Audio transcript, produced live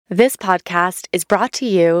This podcast is brought to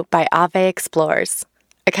you by Ave Explores,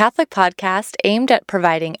 a Catholic podcast aimed at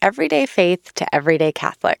providing everyday faith to everyday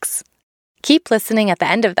Catholics. Keep listening at the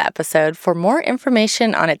end of the episode for more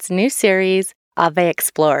information on its new series, Ave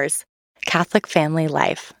Explores, Catholic Family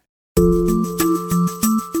Life.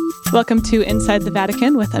 Welcome to Inside the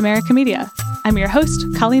Vatican with America Media. I'm your host,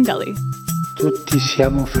 Colleen Dully. Tutti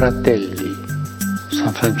siamo fratelli.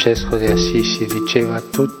 San Francesco de Assisi diceva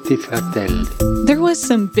tutti fratelli. There was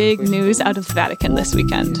some big news out of the Vatican this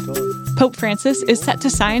weekend. Pope Francis is set to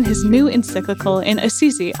sign his new encyclical in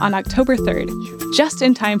Assisi on October 3rd, just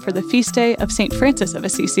in time for the feast day of St. Francis of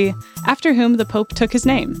Assisi, after whom the Pope took his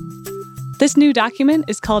name. This new document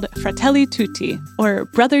is called Fratelli Tutti, or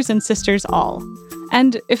Brothers and Sisters All.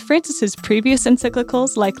 And if Francis's previous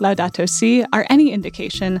encyclicals like Laudato Si are any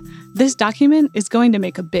indication, this document is going to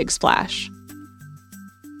make a big splash.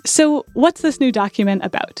 So, what's this new document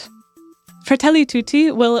about? Fratelli Tutti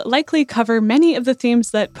will likely cover many of the themes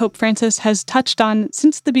that Pope Francis has touched on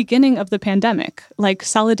since the beginning of the pandemic, like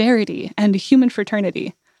solidarity and human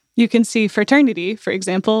fraternity. You can see fraternity, for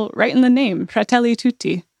example, right in the name, Fratelli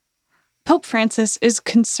Tutti. Pope Francis is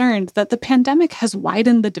concerned that the pandemic has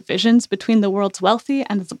widened the divisions between the world's wealthy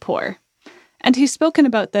and the poor. And he's spoken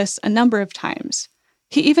about this a number of times.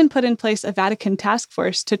 He even put in place a Vatican task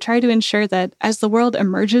force to try to ensure that as the world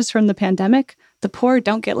emerges from the pandemic, the poor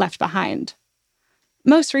don't get left behind.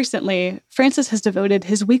 Most recently, Francis has devoted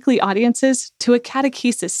his weekly audiences to a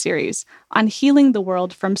catechesis series on healing the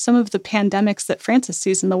world from some of the pandemics that Francis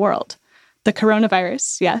sees in the world. The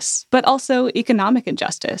coronavirus, yes, but also economic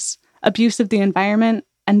injustice, abuse of the environment,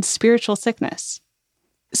 and spiritual sickness.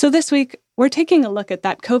 So this week, we're taking a look at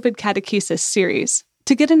that COVID catechesis series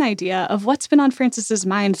to get an idea of what's been on Francis's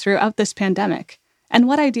mind throughout this pandemic, and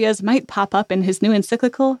what ideas might pop up in his new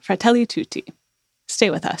encyclical, Fratelli Tutti. Stay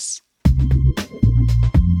with us.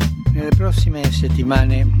 Nelle prossime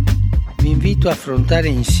settimane vi invito a affrontare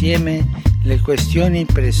insieme le questioni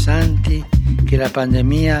pressanti che la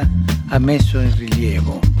pandemia ha messo in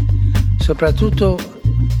rilievo, soprattutto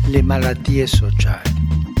le malattie sociali.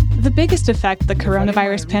 The biggest effect the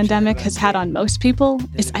coronavirus pandemic has had on most people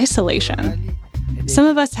is isolation. Some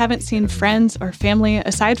of us haven't seen friends or family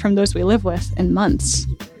aside from those we live with in months.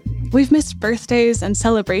 We've missed birthdays and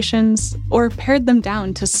celebrations or pared them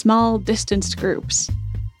down to small, distanced groups.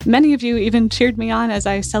 Many of you even cheered me on as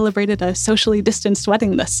I celebrated a socially distanced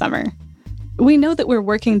wedding this summer. We know that we're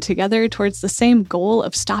working together towards the same goal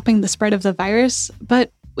of stopping the spread of the virus,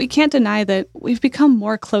 but we can't deny that we've become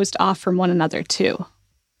more closed off from one another too.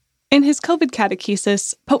 In his COVID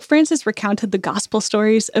catechesis, Pope Francis recounted the gospel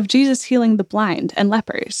stories of Jesus healing the blind and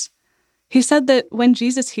lepers. He said that when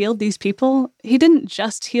Jesus healed these people, he didn't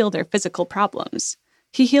just heal their physical problems.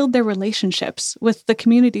 He healed their relationships with the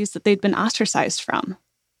communities that they'd been ostracized from.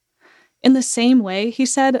 In the same way, he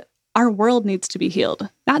said, our world needs to be healed,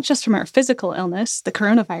 not just from our physical illness, the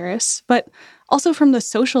coronavirus, but also from the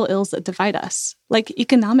social ills that divide us, like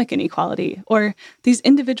economic inequality, or these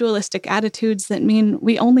individualistic attitudes that mean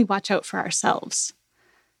we only watch out for ourselves.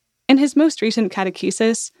 In his most recent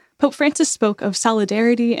catechesis, Pope Francis spoke of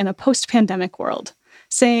solidarity in a post-pandemic world,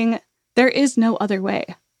 saying, there is no other way.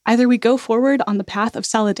 Either we go forward on the path of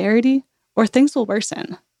solidarity, or things will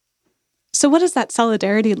worsen. So what does that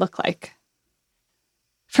solidarity look like?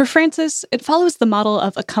 For Francis, it follows the model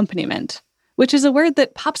of accompaniment, which is a word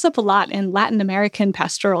that pops up a lot in Latin American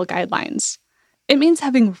pastoral guidelines. It means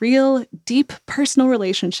having real, deep personal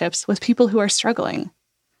relationships with people who are struggling.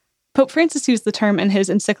 Pope Francis used the term in his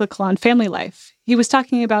encyclical on family life. He was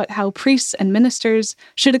talking about how priests and ministers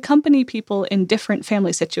should accompany people in different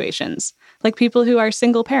family situations, like people who are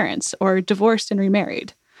single parents or divorced and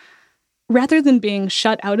remarried. Rather than being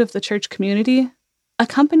shut out of the church community,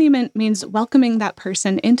 accompaniment means welcoming that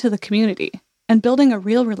person into the community and building a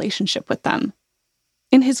real relationship with them.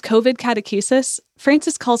 In his COVID catechesis,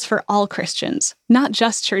 Francis calls for all Christians, not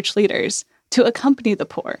just church leaders, to accompany the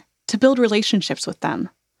poor, to build relationships with them.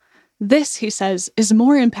 This, he says, is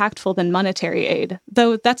more impactful than monetary aid,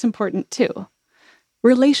 though that's important too.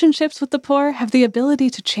 Relationships with the poor have the ability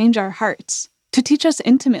to change our hearts, to teach us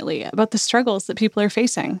intimately about the struggles that people are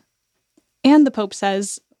facing. And the Pope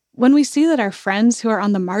says, when we see that our friends who are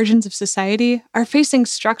on the margins of society are facing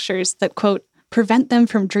structures that, quote, prevent them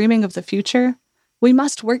from dreaming of the future, we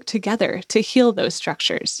must work together to heal those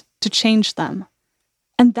structures, to change them.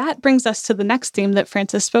 And that brings us to the next theme that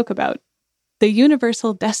Francis spoke about, the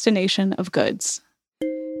universal destination of goods.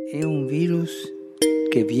 È un virus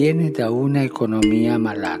che viene da una economia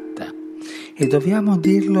malata e dobbiamo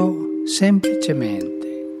dirlo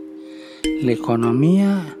semplicemente.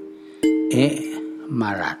 L'economia è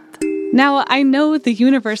malata. Now, I know the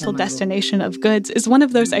universal destination of goods is one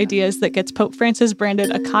of those ideas that gets Pope Francis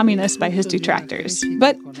branded a communist by his detractors.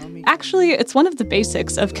 But actually, it's one of the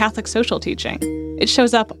basics of Catholic social teaching. It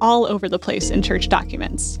shows up all over the place in church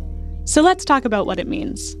documents. So let's talk about what it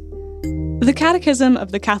means. The Catechism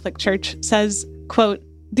of the Catholic Church says, quote,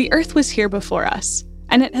 "The earth was here before us,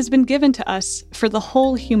 and it has been given to us for the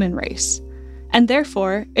whole human race. And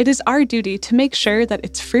therefore, it is our duty to make sure that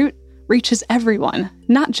its fruit reaches everyone,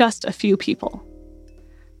 not just a few people.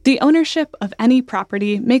 The ownership of any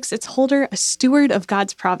property makes its holder a steward of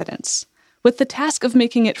God's providence, with the task of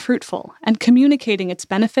making it fruitful and communicating its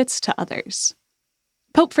benefits to others."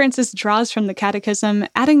 Pope Francis draws from the Catechism,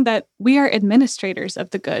 adding that we are administrators of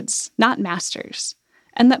the goods, not masters,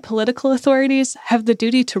 and that political authorities have the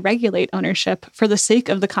duty to regulate ownership for the sake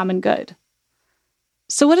of the common good.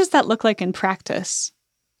 So what does that look like in practice?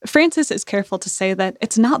 Francis is careful to say that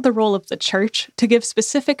it's not the role of the Church to give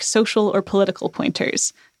specific social or political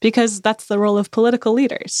pointers, because that's the role of political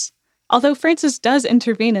leaders. Although Francis does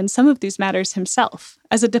intervene in some of these matters himself,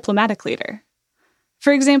 as a diplomatic leader.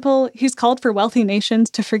 For example, he's called for wealthy nations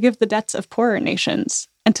to forgive the debts of poorer nations,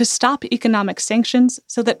 and to stop economic sanctions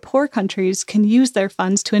so that poor countries can use their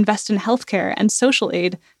funds to invest in healthcare and social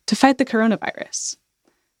aid to fight the coronavirus.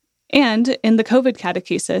 And in the COVID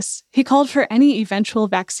catechesis, he called for any eventual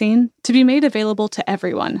vaccine to be made available to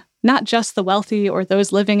everyone, not just the wealthy or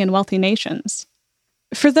those living in wealthy nations.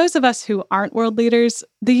 For those of us who aren't world leaders,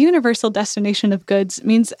 the universal destination of goods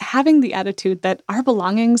means having the attitude that our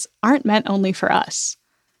belongings aren't meant only for us.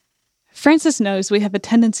 Francis knows we have a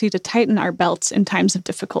tendency to tighten our belts in times of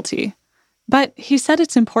difficulty, but he said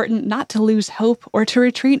it's important not to lose hope or to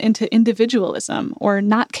retreat into individualism or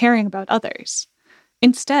not caring about others.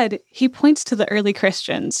 Instead, he points to the early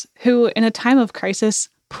Christians who, in a time of crisis,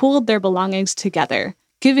 pooled their belongings together,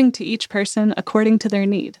 giving to each person according to their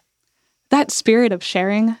need. That spirit of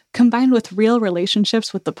sharing, combined with real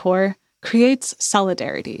relationships with the poor, creates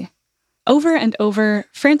solidarity. Over and over,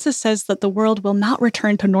 Francis says that the world will not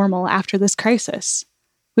return to normal after this crisis.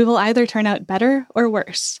 We will either turn out better or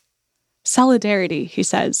worse. Solidarity, he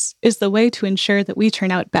says, is the way to ensure that we turn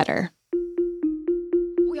out better.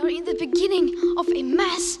 We are in the beginning of a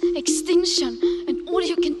mass extinction, and all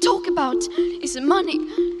you can talk about is money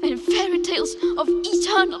and fairy tales of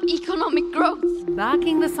eternal economic growth.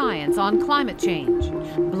 Backing the science on climate change,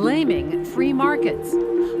 blaming free markets,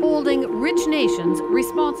 holding rich nations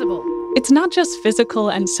responsible. It's not just physical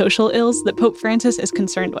and social ills that Pope Francis is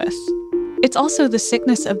concerned with. It's also the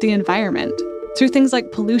sickness of the environment, through things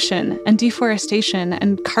like pollution and deforestation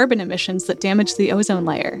and carbon emissions that damage the ozone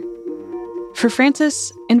layer. For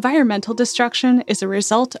Francis, environmental destruction is a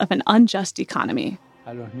result of an unjust economy.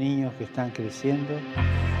 A los niños que están creciendo.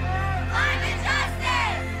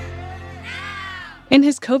 In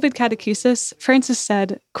his COVID catechesis, Francis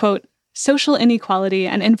said, quote, "Social inequality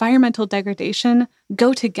and environmental degradation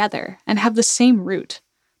go together and have the same root,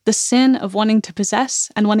 the sin of wanting to possess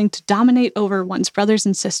and wanting to dominate over one's brothers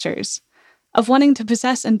and sisters, of wanting to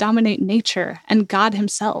possess and dominate nature and God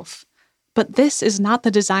himself. But this is not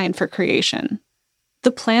the design for creation.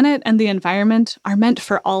 The planet and the environment are meant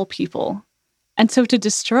for all people. And so to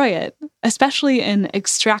destroy it, especially in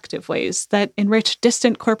extractive ways that enrich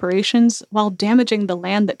distant corporations while damaging the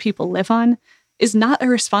land that people live on, is not a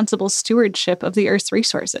responsible stewardship of the Earth's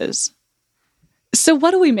resources." So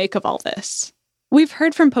what do we make of all this? We've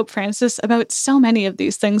heard from Pope Francis about so many of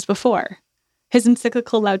these things before. His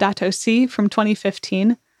encyclical Laudato Si from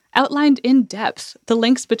 2015 outlined in depth the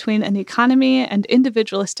links between an economy and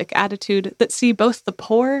individualistic attitude that see both the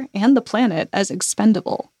poor and the planet as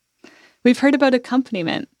expendable. We've heard about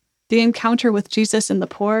accompaniment, the encounter with Jesus and the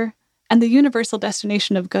poor, and the universal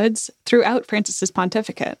destination of goods throughout Francis's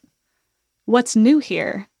pontificate. What's new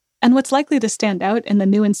here, and what's likely to stand out in the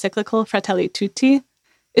new encyclical Fratelli Tutti,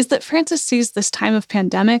 is that Francis sees this time of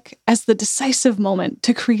pandemic as the decisive moment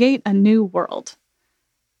to create a new world.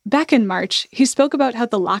 Back in March, he spoke about how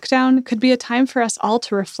the lockdown could be a time for us all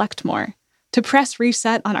to reflect more, to press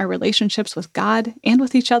reset on our relationships with God and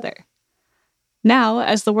with each other. Now,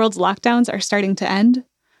 as the world's lockdowns are starting to end,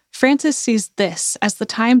 Francis sees this as the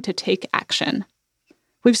time to take action.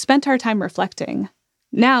 We've spent our time reflecting.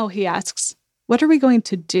 Now, he asks, what are we going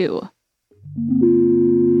to do?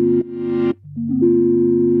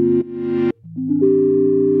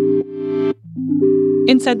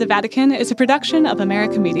 Inside the Vatican is a production of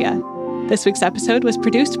America Media. This week's episode was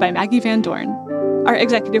produced by Maggie Van Dorn. Our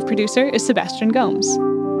executive producer is Sebastian Gomes.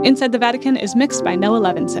 Inside the Vatican is mixed by Noah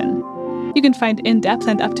Levinson. You can find in-depth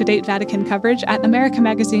and up-to-date Vatican coverage at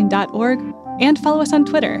americamagazine.org and follow us on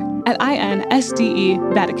Twitter at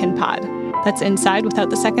INSDE Vatican Pod. That's inside without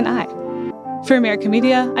the second I. For America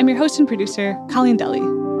Media, I'm your host and producer, Colleen Deli.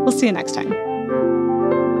 We'll see you next time.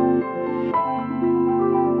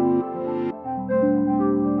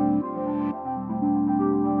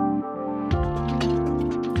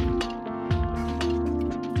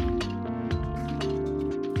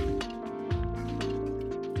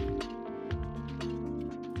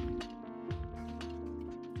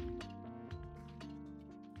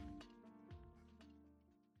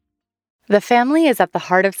 The family is at the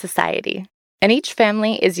heart of society, and each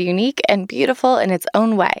family is unique and beautiful in its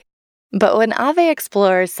own way. But when Ave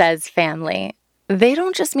Explorers says family, they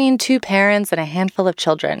don't just mean two parents and a handful of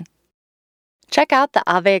children. Check out the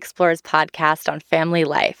Ave Explorers podcast on family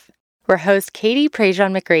life, where host Katie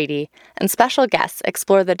Prejean McGrady and special guests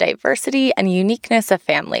explore the diversity and uniqueness of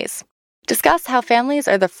families, discuss how families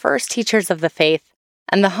are the first teachers of the faith,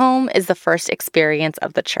 and the home is the first experience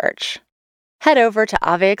of the church. Head over to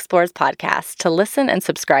Ave Explorers podcast to listen and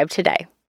subscribe today.